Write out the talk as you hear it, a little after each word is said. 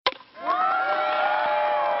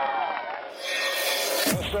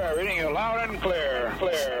sir. Reading you loud and clear.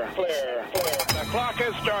 Clear. The clock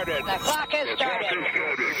has started. The clock has started.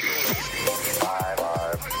 5,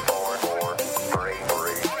 4, 3,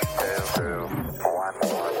 2, 1.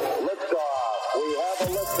 Liftoff. We have a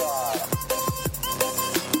liftoff.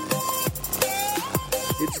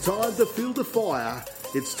 It's time to fuel the fire.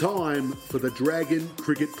 It's time for the Dragon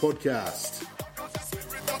Cricket Podcast.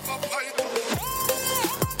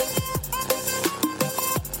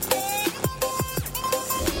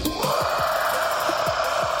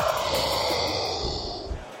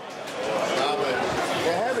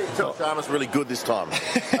 Sharma's really good this time.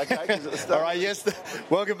 Okay, all right, yes.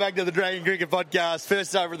 Welcome back to the Dragon Cricket Podcast.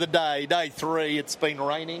 First over of the day, day 3. It's been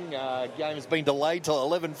raining. Game has been delayed till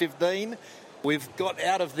 11:15. We've got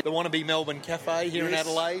out of the wannabe Melbourne Cafe here in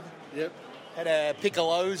Adelaide. Yep. Had our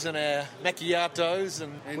piccolos and our macchiatos,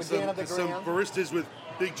 and we're down at the some ground. baristas with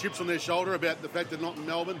big chips on their shoulder about the fact they're not in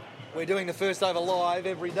Melbourne. We're doing the first over live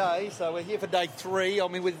every day, so we're here for day 3.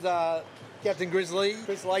 I'm here with Captain Grizzly,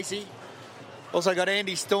 Chris Lacey. Also got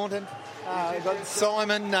Andy Staunton, got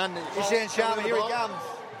Simon, and Ishan Sharma. Here he comes.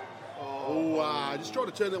 Just tried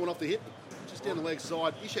to turn that one off the hip, just down the leg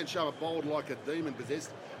side. Ishan Sharma bowled like a demon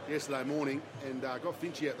possessed yesterday morning and got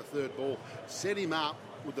Finchie out the third ball. Set him up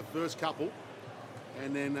with the first couple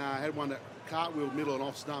and then had one that cartwheeled middle and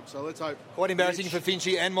off stump. So let's hope. Quite embarrassing for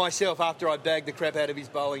Finchie and myself after I bagged the crap out of his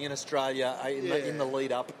bowling in Australia in the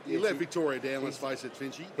lead up. He let Victoria down, let's face it,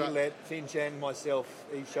 Finchie. He let Finch and myself,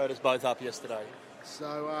 he showed us both up yesterday.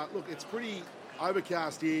 So, look, it's pretty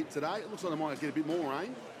overcast here today. It looks like I might get a bit more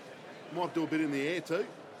rain. Might do a bit in the air too.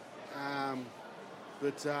 And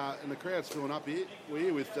the crowd's filling up here. We're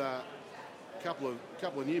here with a couple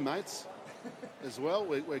of new mates as well.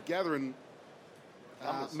 We're gathering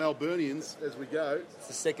Melburnians as we go. It's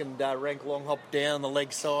the second rank long hop down the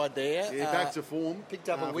leg side there. Yeah, back to form. Picked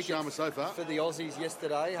up a wicket Sharma so far for the Aussies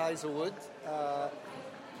yesterday, Hazelwood.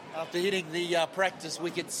 After hitting the practice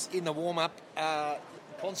wickets in the warm-up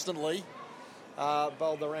constantly,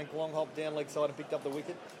 bowled the rank long hop down leg side and picked up the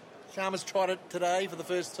wicket. Sharma's tried it today for the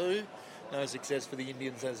first 2. No success for the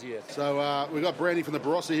Indians as yet. So we've got Brownie from the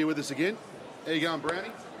Barossa here with us again. How you going, Brownie?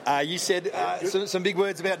 You said some big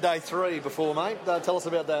words about day 3 before, mate. Tell us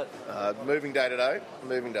about that. moving day today.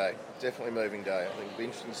 Moving day. Definitely moving day. I think it'll be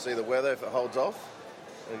interesting to see the weather if it holds off.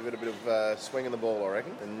 And give it a bit of swing in the ball, I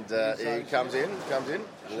reckon. And he comes in.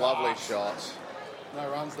 Lovely shot. No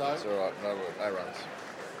runs, though. It's all right. No runs.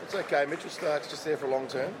 It's okay. Mitchell Stark's just there for a long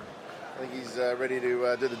term. I think he's ready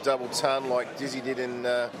to do the double ton like Dizzy did in...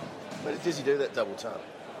 where did Dizzy do that double ton?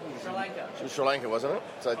 Sri Lanka. It was Sri Lanka, wasn't it?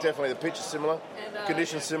 So definitely the pitch is similar,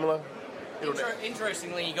 conditions similar.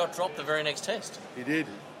 Interestingly, he got dropped the very next test. He did.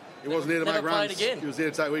 He wasn't there to make Never runs. played again. He was there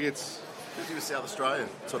to take wickets. He was South Australian.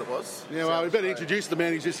 That's what it was. Yeah, well, we better introduce the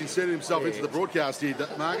man who's just inserted himself into the broadcast here,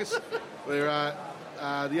 Marcus. We're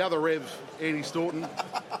the other Rev, Andy Staunton.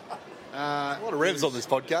 A lot of revs on this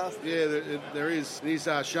podcast. Yeah, there is. Here's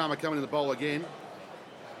Sharma coming in the bowl again.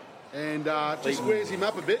 And just squares him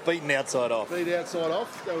up a bit. Beaten outside off. Beat outside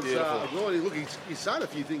off. That was look, he's saying a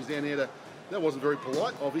few things down there that wasn't very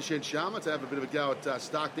polite of Ishan Sharma to have a bit of a go at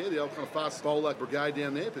Stark there, the old kind of fast bowler brigade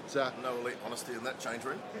down there. But no elite honesty in that change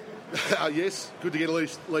room. yes, good to get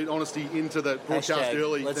elite honesty into the broadcast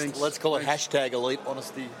early. Let's call it hashtag elite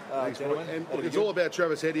honesty. Gentlemen. And look, it's all about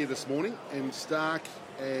Travis Head here this morning, and Stark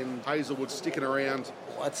and Hazelwood sticking around.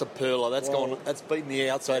 Oh, that's a perler. That's beaten the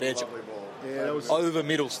outside edge. Yeah, that was over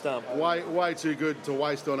middle stump. Way too good to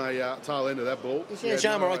waste on a tail end of that ball. Yeah,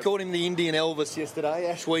 Sharma, I called him the Indian Elvis yesterday.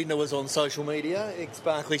 Ash Wiedner was on social media,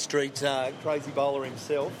 ex-Barclay Street crazy bowler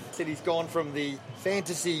himself. Said he's gone from the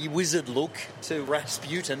fantasy wizard look to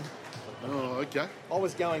Rasputin. Oh, okay. I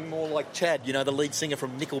was going more like Chad, the lead singer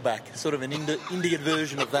from Nickelback, sort of an Indian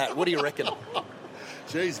version of that. What do you reckon?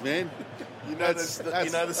 Jeez, man. The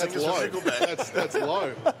singers from Nickelback. That's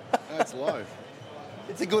low. That's low.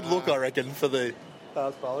 It's a good look, I reckon, for the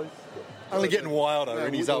fast bowlers. Only getting wilder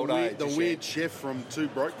in his old age. The weird chef from Two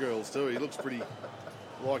Broke Girls, too. He looks pretty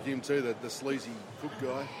like him, too, the sleazy cook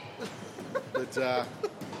guy. But,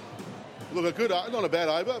 look, not a bad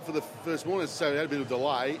over for the first morning. So we had a bit of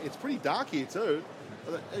delay. It's pretty dark here, too.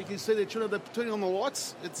 You can see they're turning on the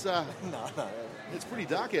lights. It's no. It's pretty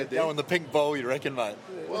dark out there. Go in the pink bowl, you reckon, mate?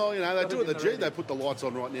 Well, they do it at the G. They put the lights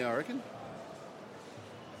on right now, I reckon.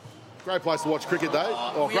 Great place to watch cricket, though.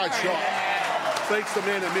 Oh, great shot. Beats the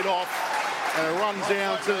man at mid-off and it runs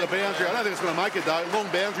down to the boundary. I don't think it's going to make it, though. Long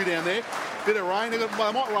boundary down there. Bit of rain. They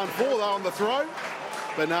might run 4, though, on the throw.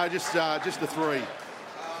 But no, just the 3.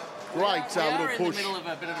 Great We are little in the push. middle of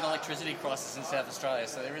a bit of an electricity crisis in South Australia,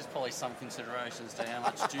 so there is probably some considerations to how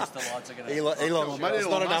much juice the lights are going to... Elon, Mate, there's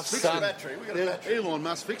not enough fixed sun. it. Elon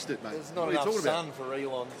Musk fixed it, mate. There's not What are you enough talking sun about? for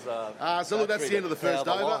Elon's... So look, that's the end of the first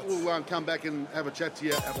power the over. lights. We'll come back and have a chat to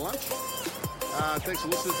you at lunch. Thanks for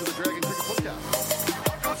listening to the Dragon Cricket Podcast.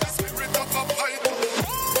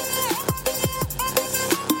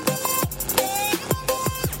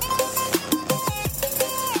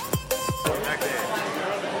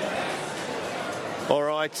 All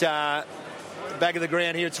right, back of the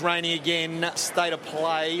ground here. It's raining again. State of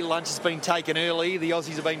play. Lunch has been taken early. The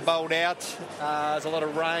Aussies have been bowled out. There's a lot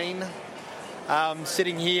of rain.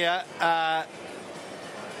 Sitting here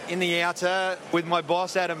in the outer with my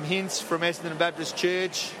boss, Adam Hintz from Essendon Baptist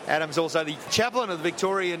Church. Adam's also the chaplain of the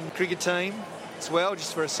Victorian cricket team as well,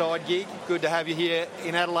 just for a side gig. Good to have you here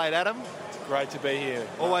in Adelaide, Adam. Great to be here.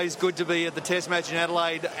 Always good to be at the Test match in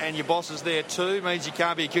Adelaide, and your boss is there too. Means you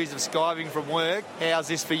can't be accused of skiving from work. How's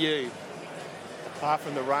this for you? Apart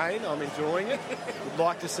from the rain, I'm enjoying it. Would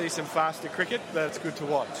like to see some faster cricket, but it's good to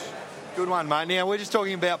watch. Good one, mate. Now, we're just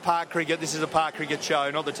talking about park cricket. This is a park cricket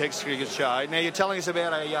show, not the text cricket show. Now, you're telling us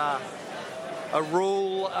about a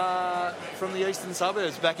rule from the eastern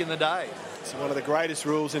suburbs back in the day. It's one of the greatest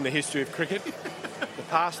rules in the history of cricket. The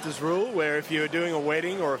pastors' rule, where if you were doing a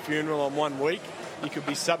wedding or a funeral on 1 week, you could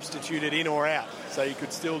be substituted in or out. So you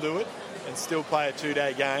could still do it and still play a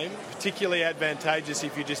 2-day game. Particularly advantageous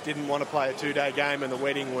if you just didn't want to play a 2-day game and the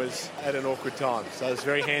wedding was at an awkward time. So it's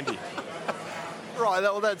very handy. Right,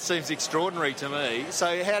 well, that seems extraordinary to me.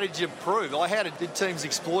 So how did you prove? Like, how did teams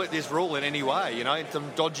exploit this rule in any way? You know,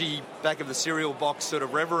 some dodgy back of the cereal box sort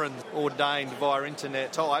of reverend ordained via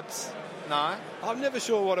internet types? No? I'm never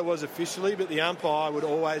sure what it was officially, but the umpire would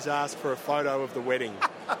always ask for a photo of the wedding,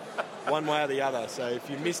 one way or the other. So if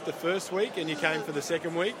you missed the first week and you came for the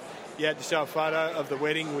second week, you had to show a photo of the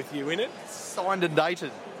wedding with you in it. Signed and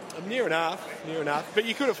dated. Near enough. But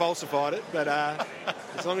you could have falsified it, but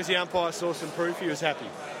as long as the umpire saw some proof, he was happy.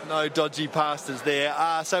 No dodgy pastors there.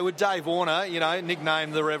 So with Dave Warner, you know,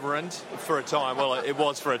 nicknamed the Reverend for a time. Well, it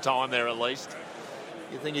was for a time there at least.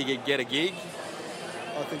 You think he could get a gig?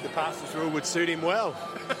 I think the pastors' rule would suit him well.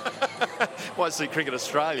 Won't suit Cricket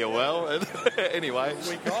Australia well. Anyway.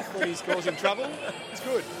 Week off when he's causing trouble. It's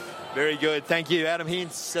good. Very good. Thank you, Adam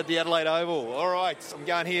Hintz at the Adelaide Oval. All right, I'm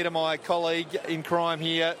going here to my colleague in crime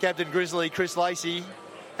here, Captain Grizzly, Chris Lacey.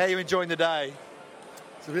 How are you enjoying the day?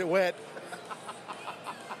 It's a bit wet.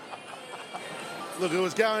 Look, it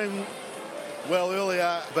was going well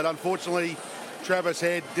earlier, but unfortunately Travis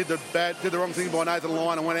Head did the wrong thing by Nathan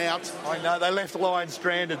Lyon and went out. I know, they left Lyon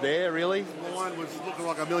stranded there, really. Lyon was looking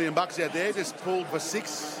like $1 million out there, just pulled for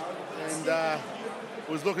 6 and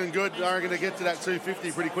was looking good. I reckon to get to that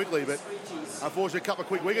 250 pretty quickly, but unfortunately a couple of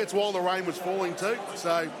quick wickets while the rain was falling too,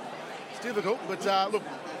 so it's difficult. But look,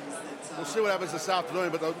 we'll see what happens this afternoon,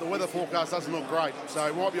 but the weather forecast doesn't look great, so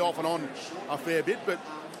it might be off and on a fair bit, but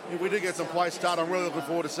if we do get some play started, I'm really looking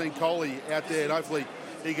forward to seeing Kohli out there, and hopefully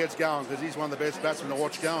he gets going because he's one of the best batsmen to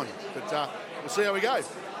watch going. But we'll see how we go.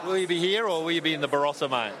 Will you be here or will you be in the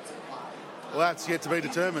Barossa, mate? Well, that's yet to be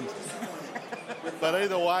determined. But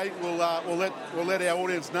either way, we'll let our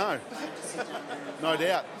audience know. No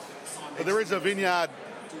doubt. But there is a vineyard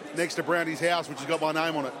next to Brownie's house which has got my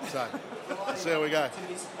name on it. So we'll see how we go.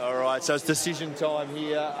 All right, so it's decision time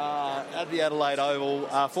here at the Adelaide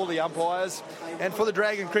Oval for the umpires and for the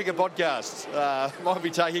Dragon Cricket Podcast. Might be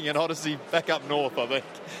taking an Odyssey back up north, I think,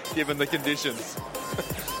 given the conditions.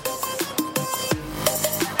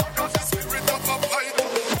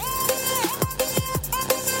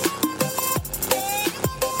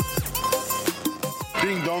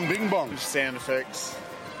 Ding dong, bing bong. Sound effects.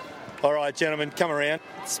 All right, gentlemen, come around.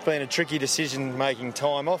 It's been a tricky decision-making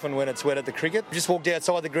time, often when it's wet at the cricket. Just walked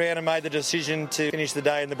outside the ground and made the decision to finish the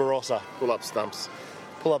day in the Barossa. Pull up stumps.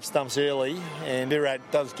 Pull up stumps early, and Virat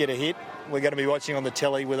does get a hit. We're going to be watching on the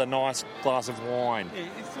telly with a nice glass of wine.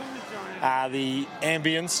 The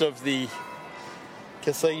ambience of the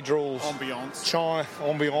cathedral... Ambiance.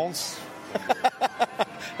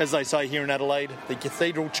 As they say here in Adelaide, the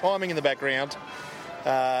cathedral chiming in the background.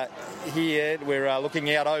 Here we're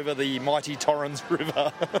looking out over the mighty Torrens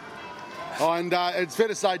River. And it's fair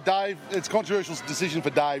to say, Dave, it's a controversial decision for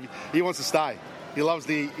Dave. He wants to stay. He loves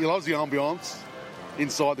the ambiance.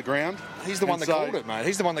 inside the ground. He's the one that called it, mate.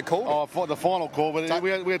 He's the one that called it. Oh, for the final call, but we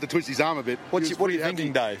had to twist his arm a bit. What are you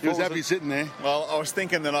thinking, Dave? He was happy sitting there. Well, I was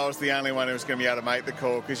thinking that I was the only one who was going to be able to make the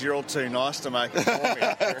call because you're all too nice to make it for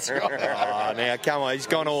me. That's right. Oh, now, come on. He's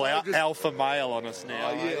gone all alpha male on us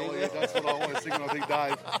now. Yeah, that's what I was thinking, I think,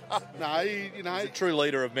 Dave. No, He's a true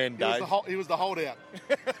leader of men, Dave. He was the holdout.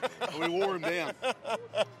 We wore him down.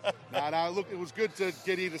 No, look, it was good to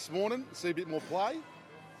get here this morning, see a bit more play.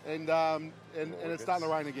 And it's starting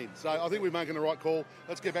to rain again. So I think we're making the right call.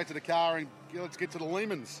 Let's get back to the car and let's get to the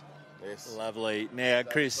Lehmans. Yes. Lovely. Now,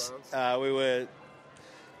 Chris,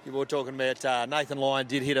 you were talking about Nathan Lyon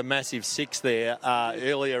did hit a massive 6 there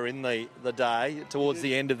earlier in the day, towards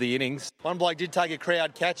the end of the innings. One bloke did take a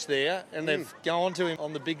crowd catch there, and they've gone to him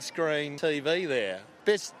on the big screen TV there.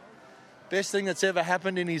 Best thing that's ever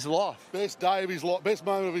happened in his life. Best day of his life, best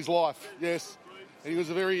moment of his life. Yes, and he was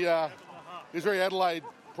very Adelaide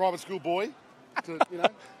private school boy, to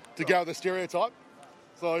go with the stereotype.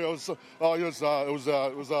 So it was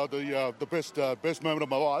the best moment of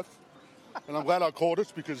my life, and I'm glad I caught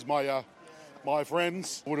it because my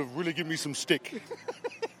friends would have really given me some stick.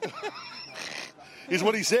 Is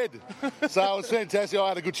what he said. So it was fantastic. I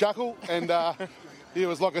had a good chuckle, and he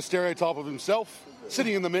was like a stereotype of himself,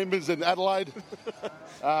 sitting in the members in Adelaide,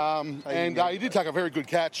 and he did take a very good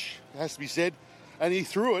catch, it has to be said, and he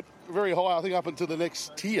threw it very high, I think, up into the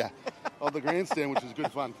next tier of the grandstand, which was good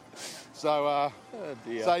fun. So,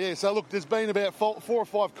 so look, there's been about 4 or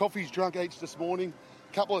 5 coffees drunk each this morning.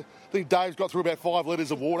 I think Dave's got through about 5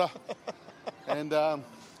 litres of water, and now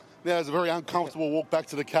there's a very uncomfortable walk back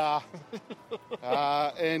to the car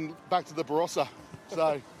and back to the Barossa.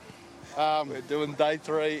 So we're doing day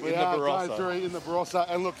 3 in the Barossa. Day 3 in the Barossa,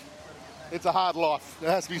 and look, it's a hard life. It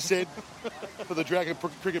has to be said for the Dragon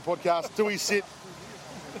Cricket Podcast. Do we sit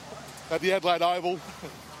at the Adelaide Oval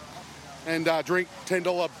and drink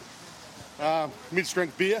 $10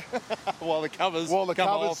 mid-strength beer while the covers come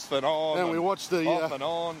off and on, and we watch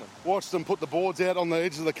watch them put the boards out on the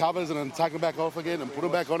edges of the covers and then take them back off again and put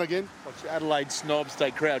them back on again. Watch Adelaide snobs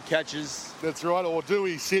take crowd catches. That's right. Or do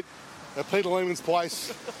we sit at Peter Lehman's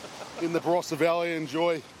place in the Barossa Valley and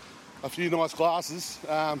enjoy a few nice glasses?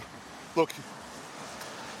 Look,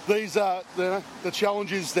 these are the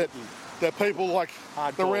challenges that people like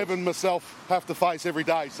the Rev and myself have to face every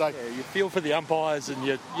day. So you feel for the umpires, and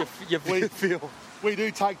you feel. We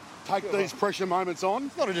do take these pressure moments on.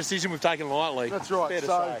 It's not a decision we've taken lightly. That's right. Fair to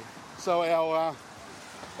say. So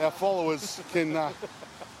our followers can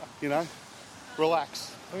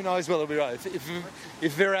relax. Who knows whether it'll be right.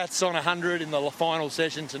 If Virat's on 100 in the final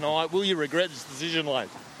session tonight, will you regret this decision, late?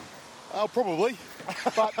 Probably,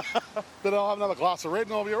 but I'll have another glass of red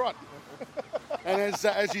and I'll be all right. And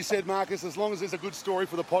as you said, Marcus, as long as there's a good story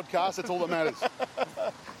for the podcast, that's all that matters.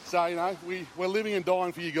 So, we're living and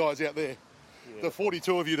dying for you guys out there. Yeah. The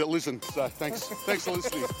 42 of you that listen. So thanks for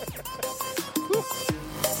listening.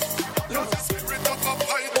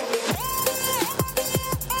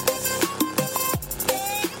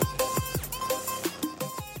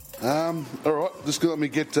 All right, just let me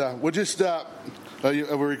get... we're just... are we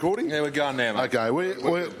recording? Yeah, we're going now, mate. Okay,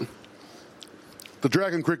 we're the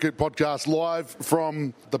Dragon Cricket Podcast live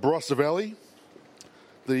from the Barossa Valley.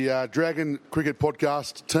 The Dragon Cricket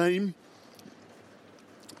Podcast team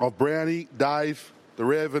of Brownie, Dave, the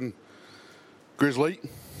Rev and Grizzly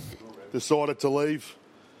decided to leave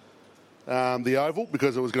the Oval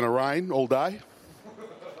because it was going to rain all day.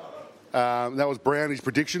 That was Brownie's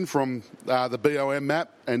prediction from the BOM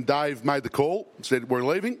map, and Dave made the call, said we're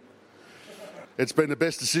leaving. It's been the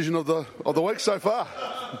best decision of the week so far.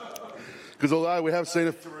 Because although we have seen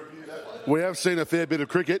a fair bit of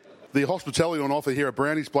cricket, the hospitality on offer here at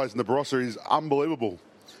Brownie's Place in the Barossa is unbelievable.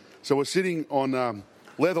 So we're sitting on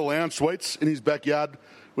leather lounge suites in his backyard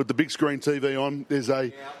with the big screen TV on. There's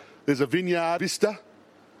a vineyard vista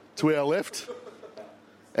to our left,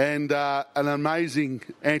 and an amazing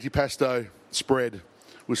antipasto spread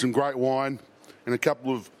with some great wine and a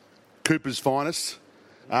couple of Cooper's finest.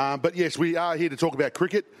 But yes, we are here to talk about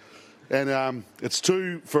cricket, and it's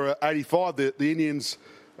 2 for 85. The Indians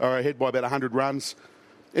are ahead by about 100 runs.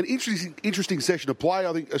 An interesting session of play.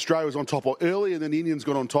 I think Australia was on top early, and then the Indians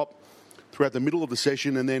got on top throughout the middle of the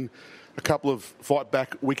session, and then a couple of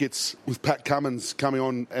fight-back wickets with Pat Cummins coming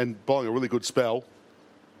on and bowling a really good spell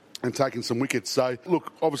and taking some wickets. So,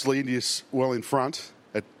 look, obviously India's well in front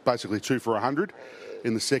at basically 2 for 100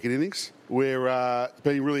 in the second innings. We're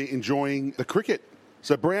been really enjoying the cricket.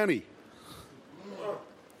 So, Brownie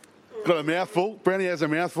got a mouthful. Brownie has a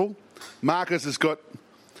mouthful. Marcus has got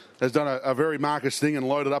has done a very Marcus thing and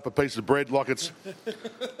loaded up a piece of bread like it's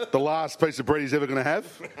the last piece of bread he's ever going to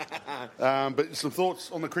have. But some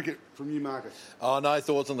thoughts on the cricket from you, Marcus? Oh, no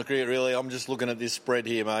thoughts on the cricket, really. I'm just looking at this spread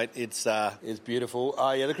here, mate. It's beautiful.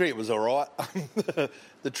 Oh, yeah, the cricket was all right.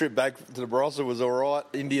 The trip back to the Barossa was all right.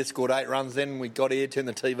 India scored 8 runs then. We got here, turned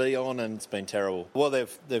the TV on, and it's been terrible. Well,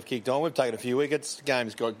 they've kicked on. We've taken a few wickets. The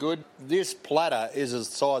game's got good. This platter is the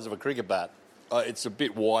size of a cricket bat. It's a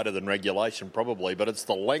bit wider than regulation, probably, but it's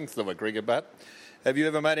the length of a cricket bat. Have you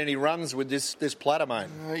ever made any runs with this platter, mate?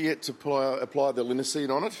 Yet to apply the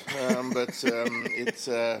linseed on it, but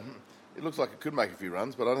it looks like it could make a few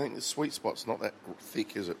runs, but I don't think the sweet spot's not that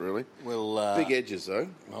thick, is it, really? Well, big edges, though.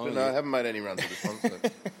 I haven't made any runs with this one.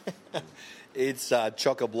 So. It's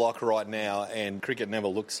chock-a-block right now, and cricket never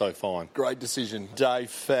looked so fine. Great decision. Dave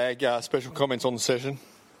Fag, special comments on the session?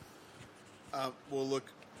 Well, look,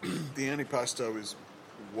 the antipasto is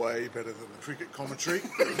way better than the cricket commentary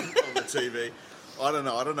on the TV. I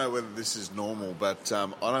don't know whether this is normal, but I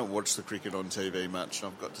don't watch the cricket on TV much,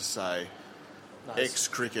 and I've got to say,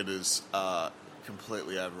 ex-cricketers are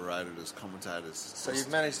completely overrated as commentators. So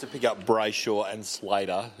you've managed to pick up Brayshaw and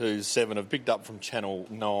Slater, who Seven have picked up from Channel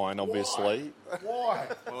 9, obviously. Why?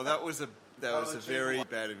 Well, that was a very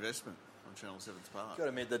bad investment on Channel 7's part. I've got to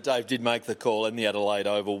admit that Dave did make the call in the Adelaide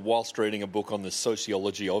Oval whilst reading a book on the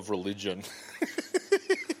sociology of religion.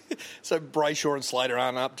 So Brayshaw and Slater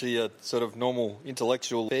aren't up to your sort of normal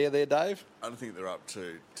intellectual fare there, Dave? I don't think they're up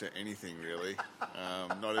to anything, really.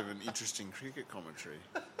 Not even interesting cricket commentary.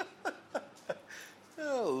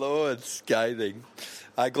 Oh, Lord, scathing.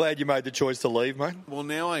 Glad you made the choice to leave, mate. Well,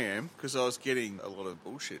 now I am, because I was getting a lot of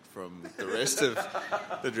bullshit from the rest of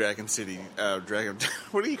the Dragon City...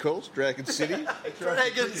 what are you called? Dragon City?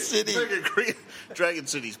 Dragon City. Dragon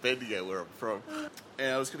City's Bendigo, where I'm from.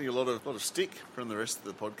 And I was getting a lot of stick from the rest of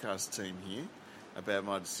the podcast team here about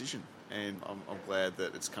my decision, and I'm glad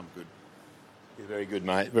that it's come good. Yeah, very good,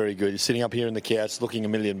 mate. Very good. You're sitting up here in the couch looking $1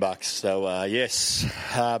 million. So, yes,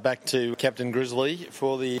 back to Captain Grizzly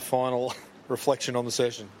for the final reflection on the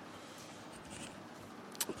session.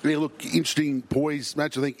 Yeah, look, interesting poised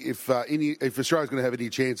match. I think if Australia's going to have any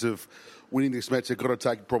chance of winning this match, they've got to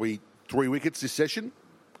take probably 3 wickets this session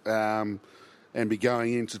and be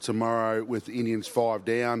going into tomorrow with the Indians 5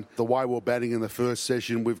 down. The way we're batting in the first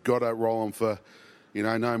session, we've got to roll them for,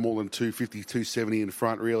 no more than 250, 270 in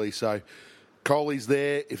front, really. So Kohli's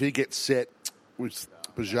there. If he gets set with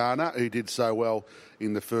Pajana, who did so well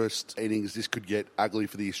in the first innings, this could get ugly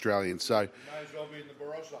for the Australians. So, May as well be in the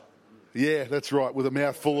Barossa. yeah, that's right, with a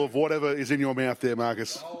mouthful of whatever is in your mouth there,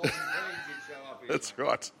 Marcus. That's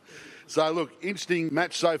right. So, look, interesting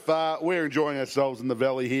match so far. We're enjoying ourselves in the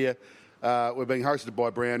valley here. We're being hosted by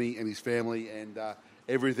Brownie and his family, and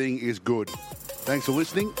everything is good. Thanks for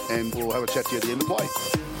listening, and we'll have a chat to you at the end of play.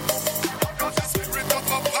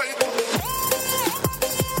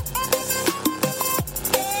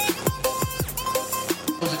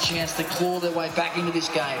 Was a chance to claw their way back into this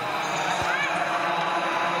game.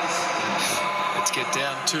 Let's get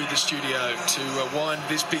down to the studio to wind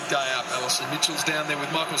this big day up. Alison Mitchell's down there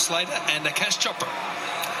with Michael Slater and Akash Chopra.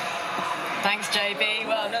 Thanks, JB.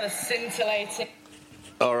 Well, another scintillating...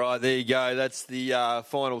 All right, there you go. That's the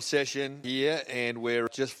final session here, and we're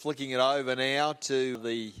just flicking it over now to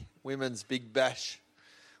the Women's Big Bash.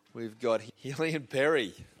 We've got Healy and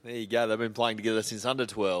Perry. There you go. They've been playing together since under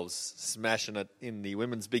 12s, smashing it in the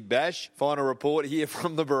Women's Big Bash. Final report here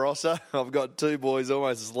from the Barossa. I've got 2 boys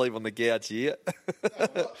almost asleep on the couch here.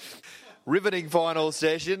 Riveting final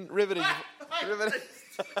session. Riveting.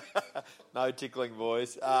 No tickling,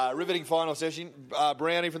 boys. Riveting final session.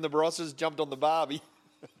 Brownie from the Barossas jumped on the Barbie.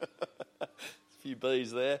 A few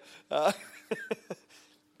bees there.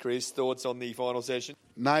 Chris, thoughts on the final session?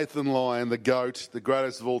 Nathan Lyon, the GOAT, the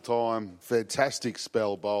greatest of all time, fantastic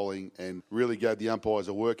spell bowling and really gave the umpires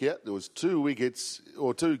a workout. There was 2 wickets,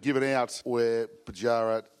 or 2 given out where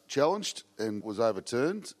Pujara challenged and was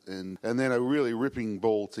overturned, and then a really ripping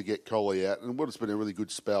ball to get Kohli out, and what has been a really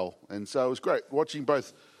good spell. And so it was great watching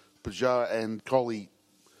both Pujara and Kohli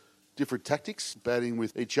different tactics, batting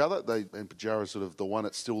with each other. And Pujara's sort of the one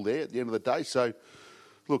that's still there at the end of the day. So,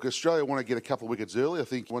 look, Australia want to get a couple of wickets early. I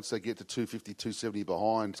think once they get to 250, 270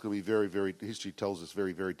 behind, it's going to be very, very, history tells us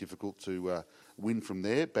very, very difficult to win from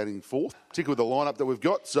there, batting fourth, particularly with the lineup that we've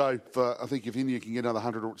got. So I think if India can get another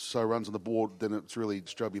 100 or so runs on the board, then it's really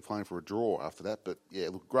Australia be playing for a draw after that. But, yeah,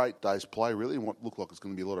 look, great day's play, really, and what looked like it's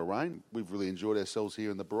going to be a lot of rain. We've really enjoyed ourselves here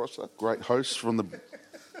in the Barossa. Great hosts from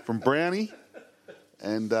Brownie.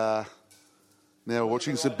 And now we're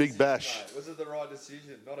watching some Big Bash. Was it the right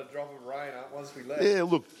decision? Not a drop of rain once we left. Yeah,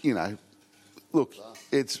 look, look,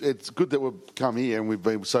 it's good that we've come here and we've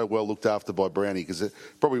been so well looked after by Brownie, because it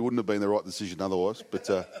probably wouldn't have been the right decision otherwise. But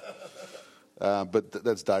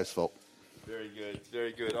that's Dave's fault. Very good,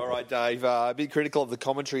 very good. All right, Dave, a bit critical of the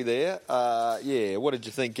commentary there. What did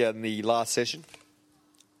you think in the last session?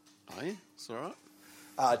 Oh, yeah, it's all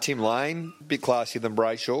right. Tim Lane, a bit classier than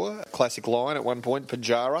Brayshaw. Classic line at one point,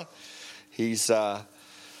 Pajara. He's the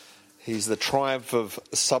triumph of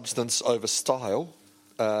substance over style.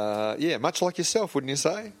 Much like yourself, wouldn't you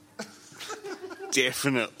say?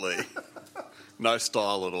 Definitely. No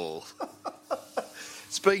style at all.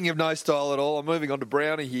 Speaking of no style at all, I'm moving on to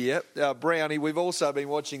Brownie here. Brownie, we've also been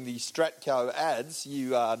watching the Stratco ads.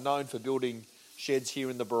 You are known for building sheds here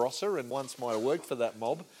in the Barossa and once might have worked for that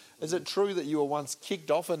mob. Is it true that you were once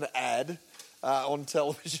kicked off an ad on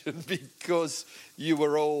television because you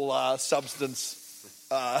were all substance?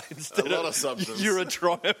 Instead a lot of substance. You're a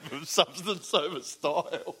triumph of substance over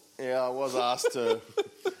style. Yeah, I was asked to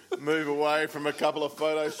move away from a couple of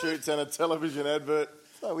photo shoots and a television advert.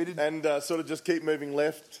 No, we didn't. And sort of just keep moving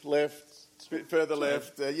left, a bit further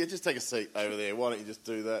left. Just take a seat over there. Why don't you just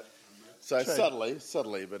do that? So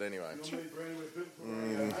subtly, but anyway.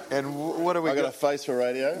 And what do we I got a face for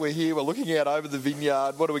radio. We're here, we're looking out over the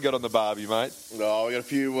vineyard. What do we got on the barbie, mate? Oh, we got a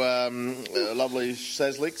few lovely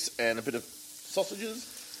sazliks and a bit of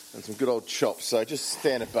sausages and some good old chops. So just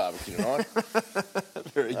standard barbecue, right?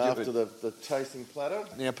 Very good. After the tasting platter.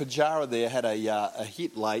 Now, Pajara there had a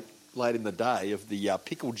hit late in the day of the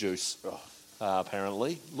pickle juice.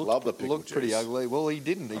 Apparently, love the pickle looked juice. Pretty ugly. Well, he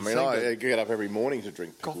didn't. I get up every morning to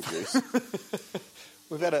drink pickle juice.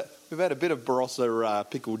 We've had a bit of Barossa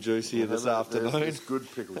pickle juice here this afternoon. It's good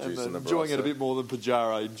pickle juice in the Barossa. Enjoying it a bit more than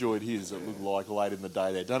Pajara enjoyed his. It looked like late in the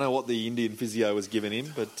day there. Don't know what the Indian physio was giving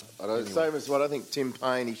him, but same as what I think Tim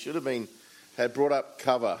Payne. He should have had brought up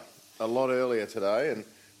cover a lot earlier today and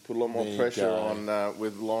put a lot more pressure on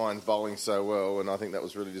with Lyons bowling so well. And I think that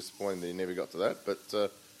was really disappointing that he never got to that.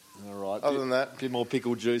 But all right. Other than that, a bit more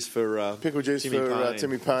pickle juice for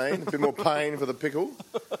Timmy Payne. A bit more pain for the pickle,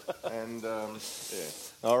 and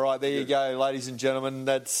All right, there you go, ladies and gentlemen.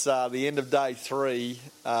 That's the end of day 3.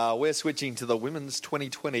 We're switching to the women's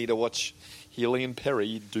 2020 to watch Healy and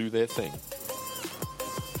Perry do their thing.